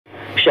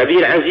شعبي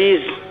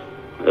العزيز،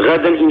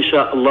 غدا إن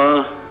شاء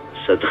الله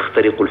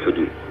ستخترق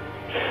الحدود.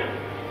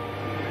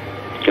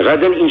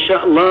 غدا إن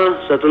شاء الله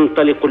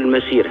ستنطلق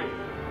المسيرة.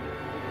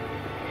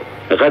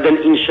 غدا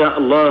إن شاء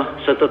الله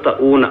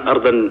ستطؤون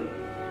أرضا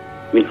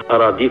من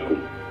أراضيكم،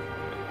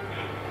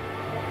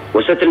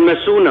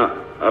 وستلمسون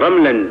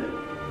رملا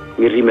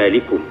من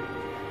رمالكم،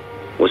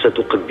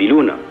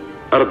 وستقبلون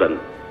أرضا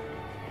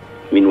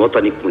من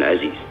وطنكم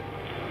العزيز.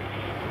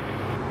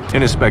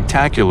 In a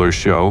spectacular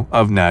show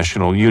of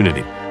national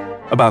unity,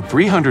 about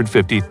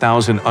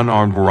 350,000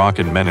 unarmed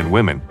Moroccan men and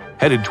women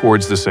headed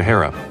towards the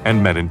Sahara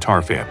and met in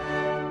Tarfaya.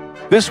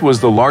 This was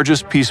the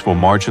largest peaceful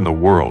march in the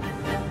world.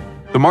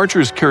 The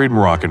marchers carried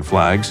Moroccan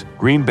flags,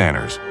 green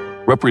banners,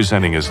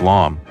 representing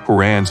Islam,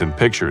 Qurans, and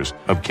pictures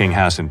of King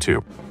Hassan II.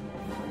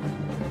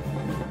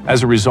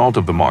 As a result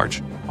of the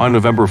march, on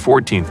November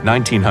 14,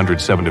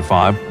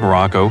 1975,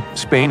 Morocco,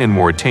 Spain, and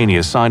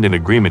Mauritania signed an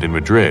agreement in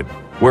Madrid,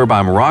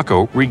 whereby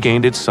Morocco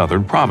regained its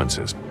southern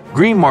provinces.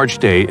 Green March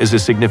Day is a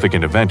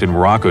significant event in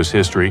Morocco's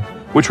history,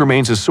 which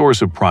remains a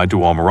source of pride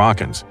to all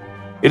Moroccans.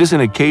 It is an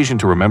occasion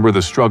to remember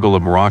the struggle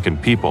of Moroccan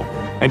people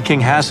and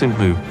King Hassan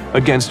II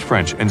against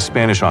French and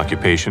Spanish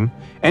occupation,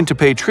 and to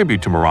pay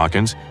tribute to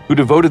Moroccans who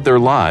devoted their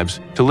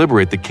lives to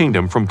liberate the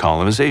kingdom from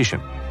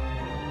colonization.